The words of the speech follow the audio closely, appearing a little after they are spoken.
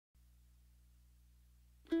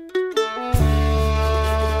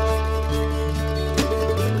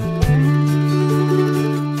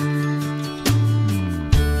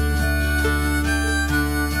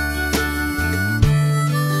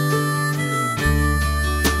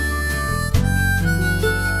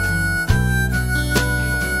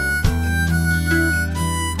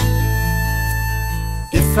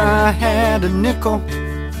I had a nickel,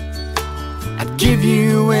 I'd give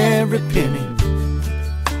you every penny.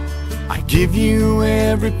 I'd give you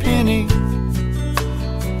every penny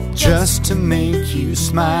just to make you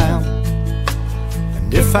smile.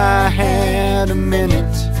 And if I had a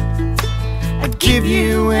minute, I'd give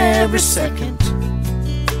you every second,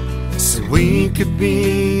 so we could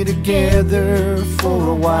be together for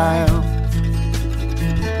a while.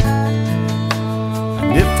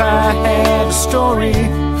 And if I had a story,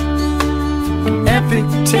 an epic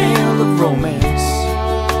tale of romance,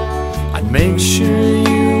 I'd make sure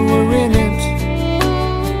you were in it,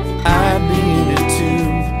 I'd be in it too.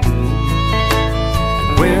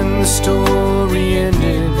 And when the story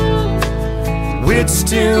ended, we'd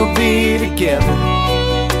still be together,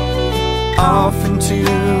 off into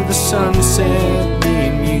the sunset, me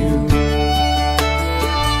and you.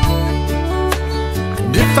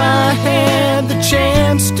 And if I had the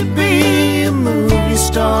chance to be a movie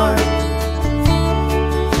star,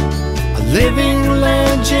 a living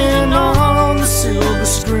legend on the silver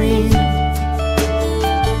screen,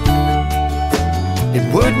 it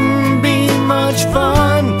wouldn't be much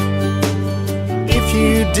fun if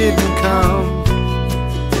you didn't come.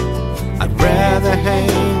 I'd rather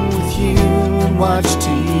hang with you and watch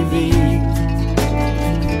TV.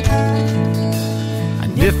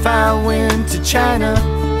 And if I went to China,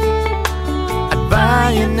 I'd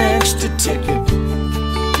buy an extra ticket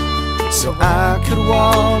so I could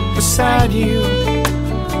walk beside you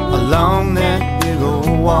along that big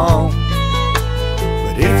old wall.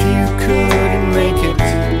 But if you couldn't make it,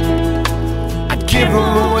 I'd give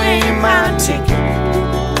away my ticket.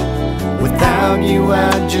 Without you,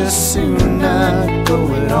 I'd just soon not go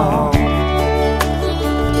at all.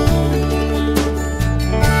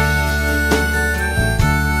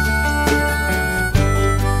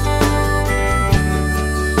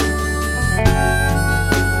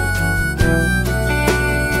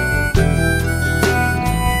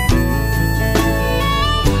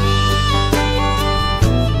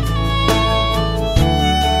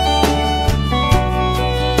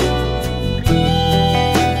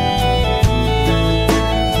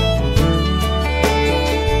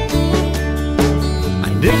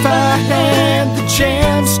 If I had the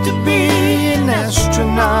chance to be an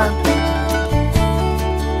astronaut,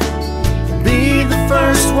 be the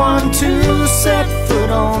first one to set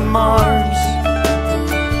foot on Mars,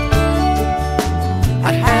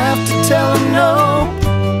 I'd have to tell them no.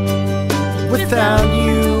 Without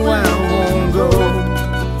you I won't go.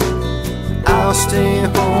 I'll stay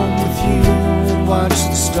home with you and watch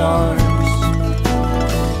the stars.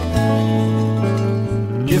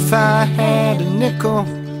 If I had a nickel,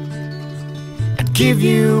 I'd give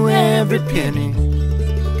you every penny.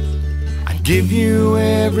 I'd give you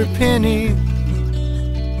every penny.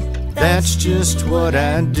 That's just what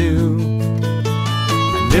I'd do.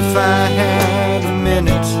 And if I had a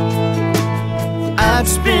minute, I'd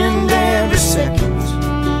spend every second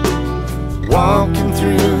walking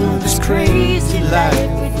through this crazy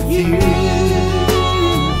life with you.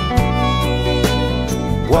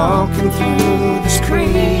 Walking through this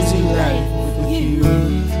crazy life with you.